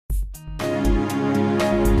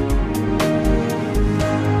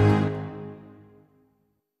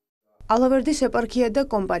ალავერდის ეპარქია და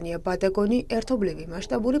კომპანია ბადაგონი ერთობლივი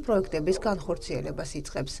მასშტაბური პროექტების განხორციელებას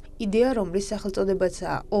იწყებს. იდეა, რომლის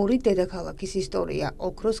სახელწოდებაცაა ორი დედაქალაქის ისტორია,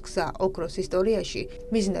 ოქროს გზა, ოქროს ისტორიაში,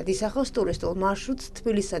 მიზნად ისახავს ტურისტულ მარშრუტს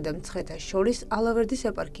თბილისსა და მცხეთას შორის ალავერდის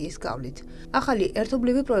ეპარქიის გავლით. ახალი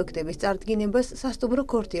ერთობლივი პროექტების წარდგინებას სასტუმრო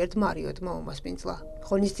ქორთიერთ მარიოტ მოუმასპინძლა.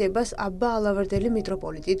 ღონისძიებას აბა ალავერდელი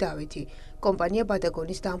მიტროპოლიტი დავითი, კომპანია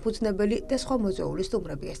ბადაგონის დამფუძნებელი და სხვა მოწვეული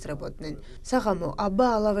სტუმრები ესწრებოდნენ. საღამო აბა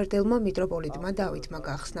ალავერდელმა მიტროპოლიტმა დავითმა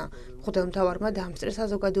გახსნა. მღვდელმთავარმა დაამსწრე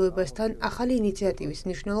საზოგადოებასთან ახალი ინიციატივის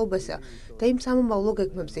მნიშვნელობასა და იმ სამომავლო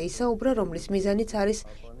გეგმებზე ისაუბრა, რომლის მიზანიც არის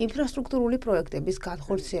ინფრასტრუქტურული პროექტების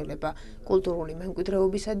განხორციელება, კულტურული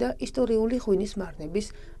მემკვიდრეობისა და ისტორიული ღვინის მარნების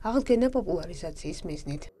აღდგენა პოპულარიზაციის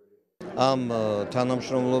მიზნით. ამ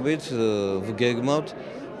თანამშრომლობით ვგეგმავთ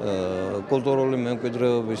კულტურული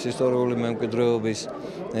მემკვიდრეობის, ისტორიული მემკვიდრეობის,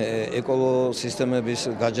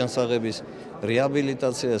 ეკოსისტემების გაჯანსაღების,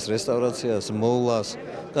 რეაბილიტაციას, რესტავრაციას, მოვლას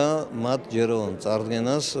და მათ ჯეროვან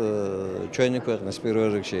წარდგენას ჩვენი ქვეყნის პირველ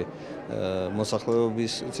რიგში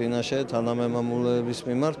მოსახლეობის წინაშე, თანამემამულეების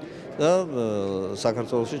მიმართ და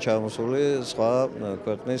საქართველოში ჩამოსული სხვა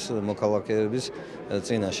ქვეყნის მოქალაქეების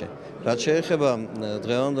წინაშე. რაც შეეხება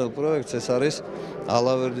დღევანდელ პროექტს, ეს არის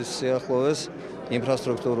ალავერდის სიახლოვეს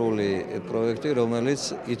ინფრასტრუქტურული პროექტი, რომელიც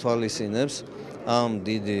ითვალისწინებს ამ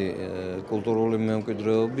დიდი კულტურული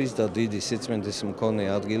მემკვიდრეობის და დიდი სიწმინდის მქონე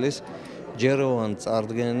ადგილის ჯეროვან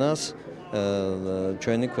წარდგენას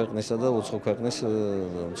ჩვენი ქვეყნისა და უცხო ქვეყნის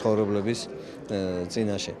მცხოვრებლების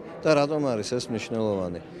წინაშე. და რატომ არის ეს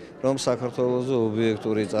მნიშვნელოვანი? რომ საქართველოზე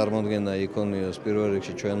ობიექტური წარმოდგენა იქონიოს პირველ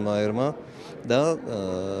რიგში ჩვენმა ერმა და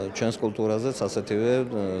ჩვენს კულტურაზეც ასეთივე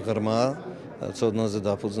ღრმა ცოდნაზე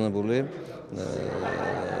დაფუძნებული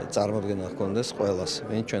წარმოდგენა ჰქონდეს ყველას,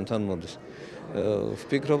 ვინ ჩვენთან მოდის.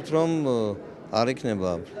 ვფიქრობთ, რომ არ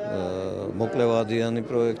იქნება მოკლევადიანი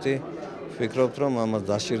პროექტი, ვფიქრობთ, რომ ამას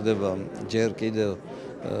დასჭირდება ჯერ კიდევ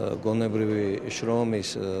გონებრივი შრომის,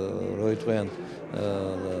 რო იტყვიან,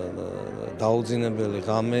 დაუძინებელი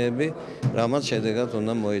ღამეები, რამაც შედეგად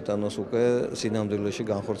უნდა მოიტანოს უკვე სინამდვილეში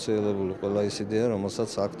განხორციელებული ყველა ის იდეა,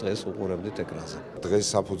 რომელსაც აქ დღეს უყურებდით ეკრანზე. დღეს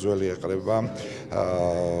საფუძველი ეყრება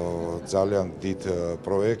ძალიან დიდ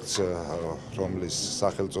პროექტს, რომლის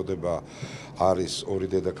სახელწოდება არის ორი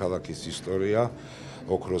დედაქალაქის ისტორია,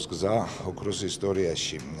 ოქროს გზა, ოქროს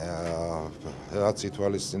ისტორიაში. რაც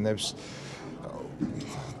ითვალისწინებს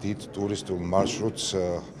დიდ ტურისტულ მარშრუტს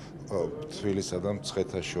თბილისსა და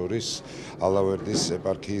მცხეთას შორის ალავერდის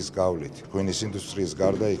ეპარქიის გავლით. ღვინის ინდუსტრიის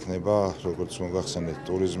გარდა იქნება, როგორც მოგახსენეთ,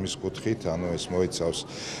 ტურიზმის კუთხით, ანუ ეს მოიცავს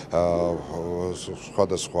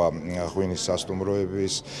სხვადასხვა ღვინის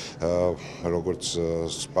სასტუმროების, როგორც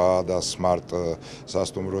სპა და სმარტ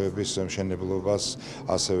სასტუმროების მშენებლობას,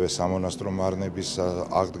 ასევე სამონასტრო მარნების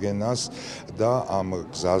აღდგენას და ამ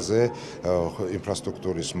გზაზე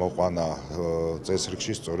ინფრასტრუქტურის მოყვანა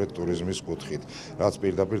წესრიგში სწორედ ტურიზმის კუთხით, რაც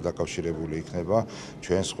პირდაპირ დაკავშირებული იქნება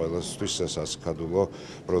ჩვენს ყველასთვის სასაქადულო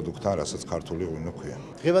პროდუქტთან, რასაც ქართული ღვინო ქვია.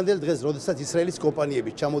 დღევანდელ დღეს, როდესაც ისრაელის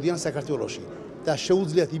კომპანიები ჩამოდიან საქართველოში და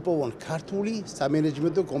შეუძლიათ იპოვონ ქართული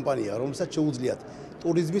სამენეჯმენტო კომპანია, რომელსაც შეუძლიათ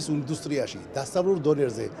ტურიზმის ინდუსტრიაში დასავლურ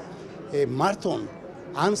დონეზე მართონ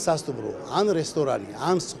ან სასტუმრო, ან რესტორანი,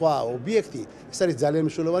 ან სხვა ობიექტი, ეს არის ძალიან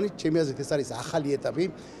მნიშვნელოვანი, ჩემი აზრით ეს არის ახალი ეტაპი.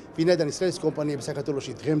 ვინაიდან ისრაელის კომპანიები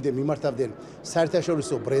საქართველოში დღემდე მიმართავდნენ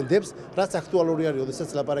საერთაშორისო ბრენდებს, რაც აქტუალური არის, როდესაც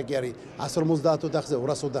ლაპარაკი არის 150 ოთახზე,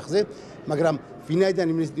 200 ოთახზე, მაგრამ ვინაიდან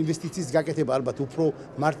ინვესტიციის გაკეთება ალბათ უფრო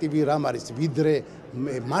მარტივი რამ არის, ვიდრე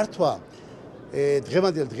მართვა,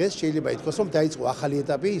 დღევანდელ დღეს შეიძლება ითქვას, რომ დაიწყო ახალი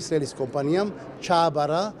ეტაპი, ისრაელის კომპანიამ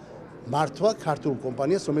ჩააბარა მართვა ქართულ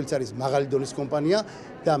კომპანიას, რომელიც არის მაღალი დონის კომპანია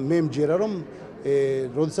და მე მჯერა, რომ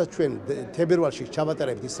როდესაც ჩვენ თებერვალში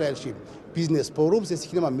ჩავატარებთ ისრაელში ბიზნეს ფორუმს, ეს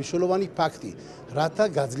იქნება მნიშვნელოვანი ფაქტი, რათა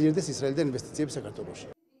გაძლიერდეს ისრაელიდან ინვესტიციები საქართველოში.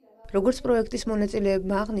 როგორც პროექტის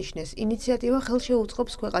მონაწილეებმა აღნიშნეს, ინიციატივა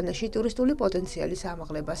ხელშეუწყობს ქვეყანაში ტურისტული პოტენციალის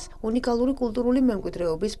ამაღლებას, უნიკალური კულტურული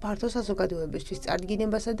მემკვიდრეობის ფართო საზოგადოებისთვის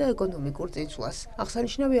წარდგინებასა და ეკონომიკურ წინსვლას.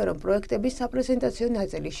 აღსანიშნავია, რომ პროექტების საპრეზენტაციო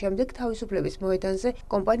ნაწილის შემდეგ თავისუფლების მოედანზე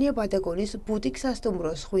კომპანია ბადაგონის ბუტიკ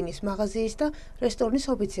სასტუმროს, ღვინის მაღაზიის და რესტორნის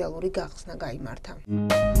ოფიციალური გახსნა გაიმართა.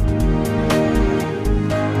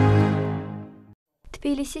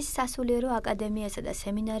 თბილისის სასულიერო აკადემიასა და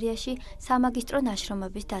სემინარიაში სამაგისტრო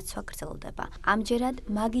ნაშრომების დაცვა გრძელდება. ამჯერად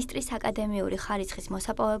მაგისტრის აკადემიური ხარისხის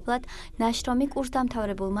მოსაპოვებლად ნაშრომი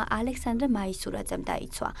კურსდამთავრებულმა ალექსანდრე მაისურაძემ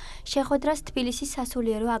დაიცვა. შეხვედრას თბილისის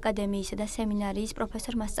სასულიერო აკადემიისა და სემინარიის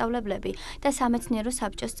პროფესორ-მასწავლებლები და სამეცნიერო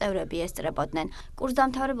საბჭოს წევრები ესწრებოდნენ.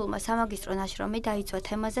 კურსდამთავრებულმა სამაგისტრო ნაშრომი დაიცვა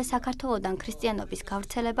თემაზე საქართველოდან ქრისტიანობის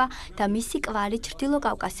გავრცელება და მისი კვალი ჩრდილო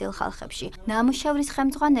კავკასიელ ხალხებში. ნამუშევრის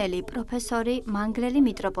ხელმძღვანელი პროფესორი მანგლერი ისრაელი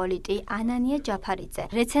მიტროპოლიტი ანანია ჯაფარიძე,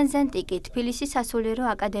 რეცენზენტი კი თბილისის სასულიერო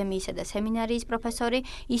აკადემიისა და სემინარიის პროფესორი,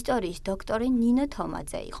 ისტორიის დოქტორი ნინო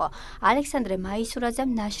თომაძე იყო. ალექსანდრე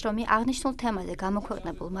მაისურაძემ ნაშრომი აღნიშნულ თემაზე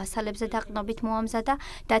გამოქვეყნებულ მასალებზე დაყრდნობით მოამზადა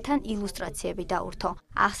და თან ილუსტრაციები დაურთო.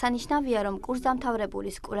 აღსანიშნავია, რომ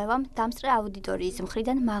კურსდამთავრებულის კვლევამ დამსწრე აუდიტორიის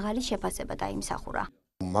მხრიდან მაღალი შეფასება დაიმსახურა.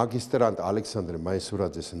 მაგისტრანტ ალექსანდრე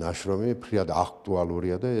მაისურაძის ნაშრომი ფრიად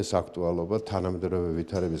აქტუალურია და ეს აქტუალობა თანამედროვე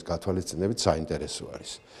ვითარების გათვალისწინებით საინტერესო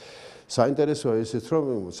არის. საინტერესოა ისიც, რომ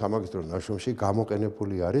სამაგისტრო ნაშრომში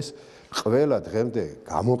გამოყენებული არის ყველა დღემდე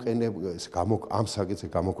ამ საკითხზე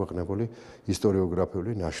გამოქვეყნებული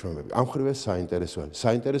ისტორიოგრაფიული ნაშრომები. ამ მხრივ ეს საინტერესოა.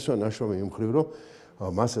 საინტერესოა ნაშრომი იმ მხრივ, რომ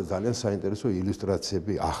მას ძალიან საინტერესო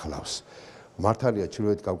ილუსტრაციები ახლავს. მართალია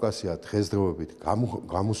ჩრდილოეთ კავკასია დღესდღეობით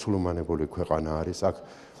გამოსულმანებული ქვეყანა არის, აქ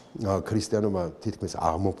ქრისტიანობა თითქმის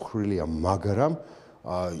აღმოფხრილია, მაგრამ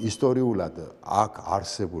ისტორიულად აქ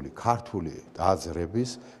არსებული ქართული ტაძრების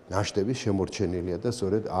ნაშთები შემორჩენილია და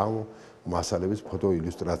სწორედ ამ მასალების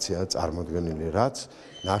ფოტოილუსტრაციაა წარმოდგენილი, რაც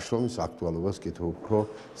ნაშრომის აქტუალობას კიდევ უფრო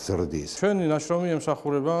ზრდის. ჩვენი ნაშრომი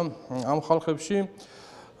ემსახურება ამ ხალხებში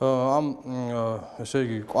ამ ესე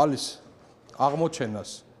იგი კვალის აღმოჩენას,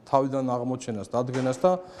 თავიდან აღმოჩენას, დადგენას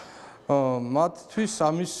და მათთვის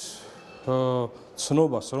ამის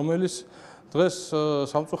ცნობას, რომელიც დღეს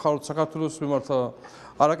სამწუხაროდ საქართველოს მიმართ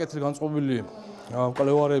არაკეთილ განწყობილი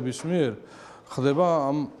მკვლევარების მიერ ხდება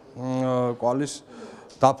ამ კვალის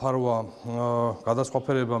დაფარვა,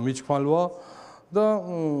 გადასხვაფერება, მიჩქმალვა და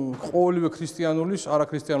ყოველივე ქრისტიანულის,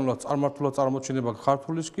 არაქრისტიანულად წარმართულად წარმოჩინება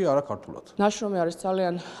ქართულის კი არაქართულად. ნაშრომი არის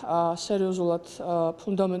ძალიან სერიოზულად,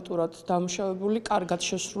 ფუნდამენტურად დამუშავებული, კარგად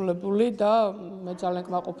შესრულებული და მე ძალიან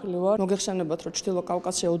კმაყოფილი ვარ. მოგეხსენებათ, რომ ჩრდილო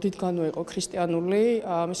კავკასია უდიდგანვე იყო ქრისტიანული,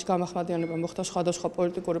 მისი გამახმადიანება მოხდა სხვადასხვა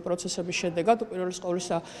პოლიტიკური პროცესების შედეგად. უპირველეს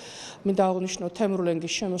ყოვლისა, მინდა აღვნიშნო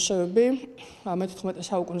თემურლენგის შემოსევები მე-19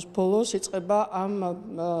 საუკუნის ბოლოს იწყება ამ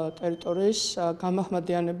ტერიტორიის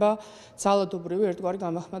გამახმადიანება, ძალადობრივი ერთგვარი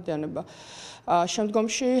გამახმადიანება.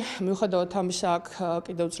 შემდგომში, მიუხედავად ამისა, აქ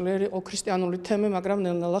კიდევ ძლიერი იყო ქრისტიანული თემი, მაგრამ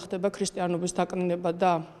ნელ-ნელა ხდება ქრისტიანობის დაკნინება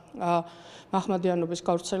და მაჰმადიანობის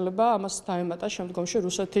გავრცელება. ამას დაემატა შემდგომში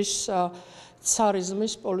რუსეთის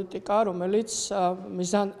ცარიზმის პოლიტიკა, რომელიც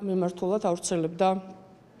მიზან მიმართულად ავრცელებდა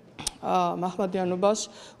მაჰმადიანობას,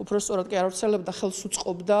 უფრო სწორად კი არ ავრცელებდა, ხელს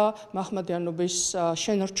უწყობდა მაჰმადიანობის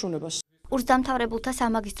შენარჩუნებას. კურსდამთავრებულთა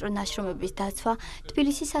სამაგისტრო ნაშრომების დაცვა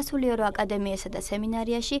თბილისის სასულიერო აკადემიასა და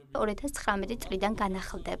სემინარიაში 2019 წლიდან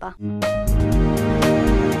განახლდება.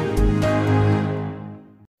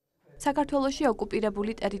 საქართველოში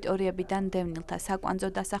ოკუპირებული ტერიტორიებიდან დევნილთა საკვანძო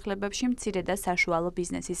დასახლებებში მცირე და საშუალო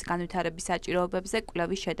ბიზნესის განვითარების საჭიროებებზე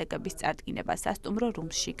კვლევის შედეგების წარდგინება სასტუმრო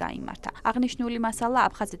რუმსში გაიმართა. აღნიშნული მასალა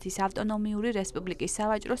აფხაზეთის ავტონომიური რესპუბლიკის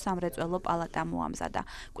სავაჭრო სამრეწველო პალატამ მოამზადა.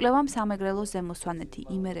 კვლევამ სამეგრელო ზემო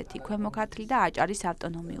იმერეთი, ქვემო ქართლი და აჭარის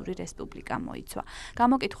ავტონომიური რესპუბლიკა მოიცვა.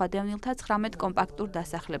 გამოკითხვა დევნილთა 19 კომპაქტურ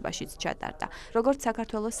დასახლებაშიც ჩატარდა. როგორც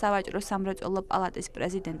საქართველოს სავაჭრო სამრეწველო პალატის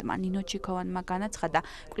პრეზიდენტმა ნინო ჩიქოვანმა განაცხადა,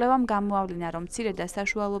 კვლევამ გამოავლინა, რომ მცირე და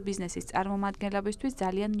საშუალო ბიზნესის წარმომადგენლებისთვის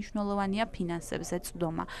ძალიან მნიშვნელოვანია ფინანსებზე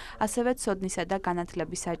წვდომა, ასევე ცოდნისა და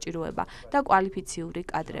განათლების საჭიროება და კვალიფიციური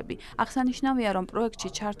კადრები. აღსანიშნავია, რომ პროექტში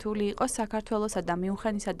ჩართული იყო საქართველოსა და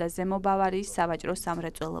მიუნხენისა და ზემო ბავარიის სავაჭრო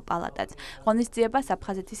სამრეწველო პალატაც. ღონისძიებას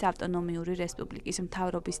აფხაზეთის ავტონომიური რესპუბლიკის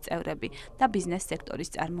მთავრობის წევრები და ბიზნეს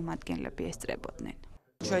სექტორის წარმომადგენლები ესწრებოდნენ.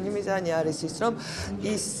 ჩვენი მიზანი არის ის, რომ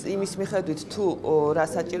იმის მიხედვით თუ რა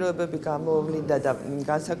საჭიროებები გამოვლინდა და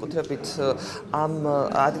განსაკუთრებით ამ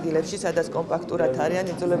ადგილებში, სადაც კომპაქტურად არიან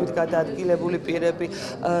იძულებით გადაადგილებული პირები,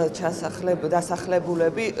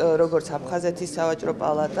 დასახლებულები, როგორც აფხაზეთის სავაჭრო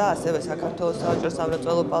პალატა, ასევე საქართველოს სავაჭრო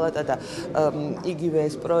სამრეწველო პალატა და იგივე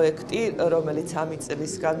ეს პროექტი, რომელიც 3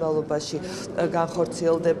 წლის განმავლობაში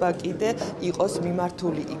განხორციელდება კიდე, იყოს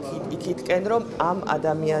მიმართული იქითკენ, რომ ამ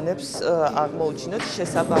ადამიანებს აღმოუჩინოთ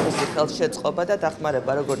საბამისი ხელშეწყობა და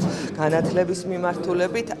დახმარება, როგორც განათლების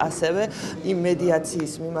მიმართულებით, ასევე იმ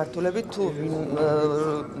მედიაციის მიმართულებით, თუ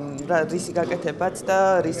რისი გაკეთებაც და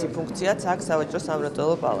რისი ფუნქციაც აქვს სავაჭრო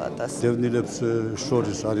სამრეწველო პალატას. დევნილებს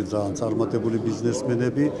შორის არის ძალიან წარმატებული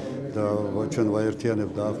ბიზნესმენები და ჩვენ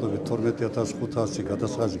ვაერთიანებთ დაახლოებით 12500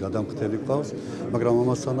 გადასახადის გადამხდელი ყავს, მაგრამ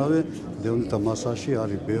ამასთანავე დევნილთა მასაში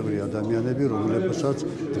არის ბევრი ადამიანები, რომლებსაც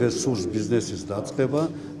დღეს სურს ბიზნესის დაწყება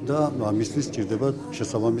და ამისთვის სჭირდება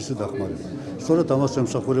შესაბამისი დახმარება. სწორედ ამას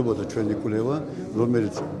ემსახურებოდა ჩვენი კვლევა,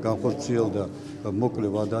 რომელიც განხორციელდა მოკლე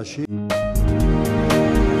ვადაში.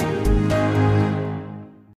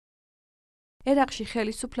 ერაყში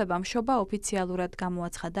ხელისუფლებამ შობა ოფიციალურად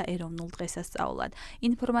გამოაცხადა ეროვნულ დღესასწაულად.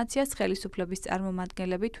 ინფორმაციას ხელისუფლების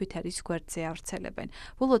წარმომადგენლები Twitter-ის გვერდზე ავრცელებენ.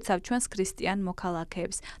 ბოლოცავ ჩვენს ქრისტიან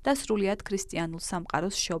მოქალაქეებს და სრულიად ქრისტიანულ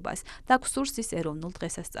სამყაროს შობას და გვსურს ის ეროვნულ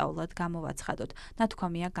დღესასწაულად გამოვაცხადოთ,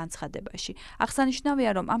 ნათქვამია განცხადებაში. აღსანიშნავია,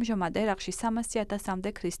 რომ ამჟამად ერაყში 300,000-მდე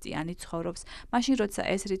ქრისტიანი ცხოვრობს, მაშინ როცა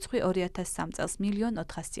ეს რიცხვი 2003 წელს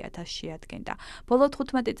 1,400,000 შეადგენდა. ბოლო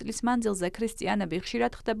 15 წლის მანძილზე ქრისტიანები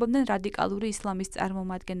ხშირად ხდებოდნენ რადიკალური ისლამის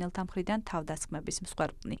წარმომადგენელთა მხრიდან თავდასხმების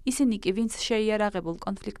მსხვერპლნი. ისინი კი, ვინც შეიარაღებულ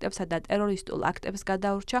კონფლიქტებსა და ტერორისტულ აქტებს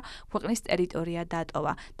გადაურჩა, ქვეყნის ტერიტორია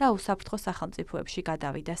დატოვა და უსაფრთხო სახელმწიფოებში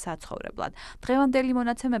გადავიდა საცხოვრებლად. დღევანდელი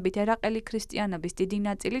მონაცემებით ერაყელი ქრისტიანების დიდი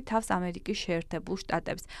ნაწილი თავს ამერიკის შეერთებულ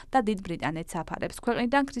შტატებს და დიდ ბრიტანეთს აფარებს.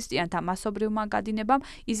 ქვეყნიდან ქრისტიანთა მასობრივმა გადინებამ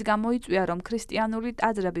ის გამოიწვია, რომ ქრისტიანული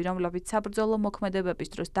ტაძრები, რომლებიც საბრძოლო მოქმედებების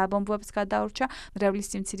დროს დაბომბვებს გადაურჩა, მრევლის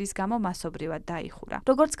სიმცირის გამო მასობრივად დაიხურა.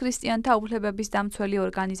 როგორც ქრისტიანთა უფლებების დამცველი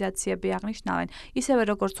ორგანიზაციები აღნიშნავენ, ისევე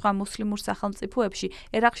როგორც სხვა მუსლიმურ სახელმწიფოებში,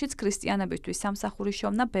 ერაყშიც ქრისტიანებისთვის სამსახურის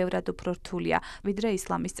შოვნა ბევრად უფრო რთულია, ვიდრე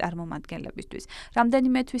ისლამის წარმომადგენლებისთვის.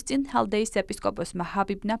 რამდენიმე თვის წინ ჰალდეის ეპისკოპოსმა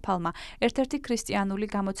ჰაბიბ ნაფალმა ერთ-ერთი ქრისტიანული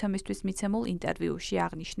გამოცემისთვის მიცემულ ინტერვიუში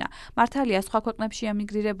აღნიშნა: მართალია, სხვა ქვეყნებში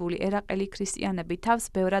ემიგრირებული ერაყელი ქრისტიანები თავს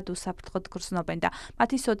ბევრად უსაფრთხოდ გრძნობენ და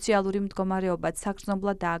მათი სოციალური მდგომარეობაც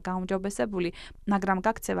საგრძნობლადაა გაუმჯობესებული, მაგრამ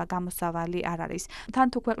გაქცევა გამოსავალი არ არის. თან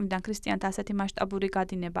თუ ქვეყნიდან ქრისტიანთა ასეთი მასშტაბური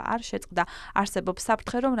გადინება არ შეწყდა, არსებობს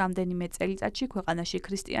საფრთხე, რომ რამდენიმე წელიწადში ქვეყანაში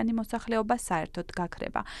ქრისტიანი მოსახლეობა საერთოდ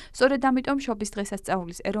გაქრება. სწორედ ამიტომ შობის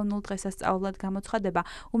დღესასწაულის ეროვნულ დღესასწაულად გამოცხადება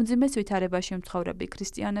უმძიმეს ვითარებაში მცხოვრები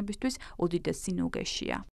ქრისტიანებისთვის უდიდეს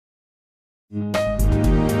სინუგეშია.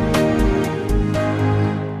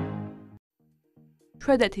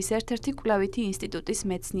 შვედეთის ერთ-ერთი კვლევითი ინსტიტუტის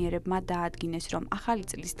მეცნიერებმა დაადგინეს, რომ ახალი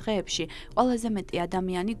წლის დღეებში ყველაზე მეტი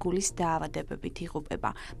ადამიანი გულის დაავადებებით იღუპება.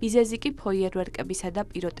 მიზეზი კი ფოიერვერკებისა და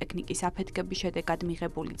პიროტექნიკის აფეთქების შედეგად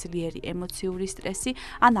მიღებული ძლიერი ემოციური სტრესი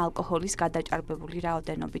ან ალკოჰოლის გადაჭარბებული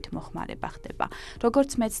რაოდენობით მოხმარება ხდება. როგორც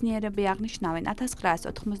მეცნიერები აღნიშნავენ,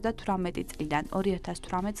 1998 წლიდან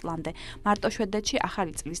 2018 წლამდე მარტო შვედეთში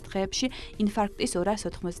ახალი წლის დღეებში ინფარქტის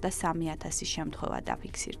 293,000 შემთხვევა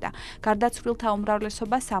დაფიქსირდა. გარდაცვლილთა უმრავლესობა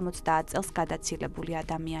 70 წელს გადაცილებული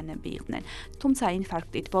ადამიანები იყვნენ. თუმცა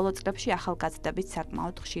ინფარქტით ბოლო წლებში ახალგაზრდებით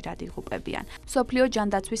საკმაოდ ხშირად იღუპებიან. მსოფლიო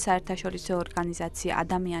ჯანდაცვის საერთაშორისო ორგანიზაცია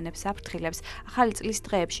ადამიანებს აფრთხილებს ახალი წლის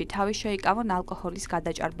დღეებში თავი შეიკავონ ალკოჰოლის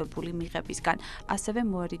გადაჭარბებული მიღებისგან, ასევე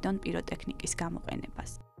მოერიდონ პიროტექნიკის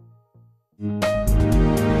გამოყენებას.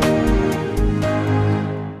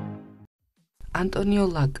 ანტონიო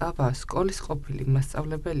ლაკავა სკოლის ყოფილი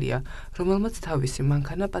მასწავლებელია, რომელმაც თავისი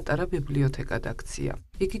მანქანა პატარა ბიბლიოთეკად აქცია.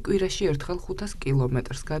 იგი კვირაში ერთხელ 500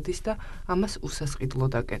 კილომეტრს გადის და ამას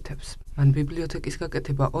უსასყიდლოდ აკეთებს. მან ბიბლიოთეკის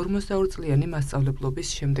გაკეთება 42 წლიანი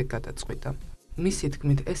მასწავლებლობის შემდეგ გადაწყვიტა. მისი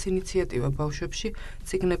თქმით, ეს ინიციატივა ბავშვებში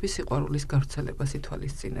წიგნების სიყვარულის გავრცელებას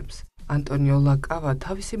ითვალისწინებს. ანტონიო ლაკავა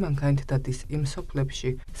თავისი მანქანით დადის იმ სოფლებში,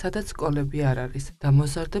 სადაც სკოლები არ არის და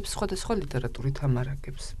მოზარდებს სხვადასხვა ლიტერატურით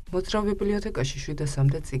ამარაგებს. მოძრავ ბიბლიოთეკაში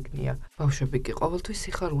 700-მდე წიგნია. ბავშვები კი ყოველთვის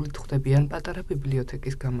სიხარულით ხვდებიან პატარა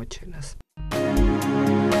ბიბლიოთეკის გამოჩენას.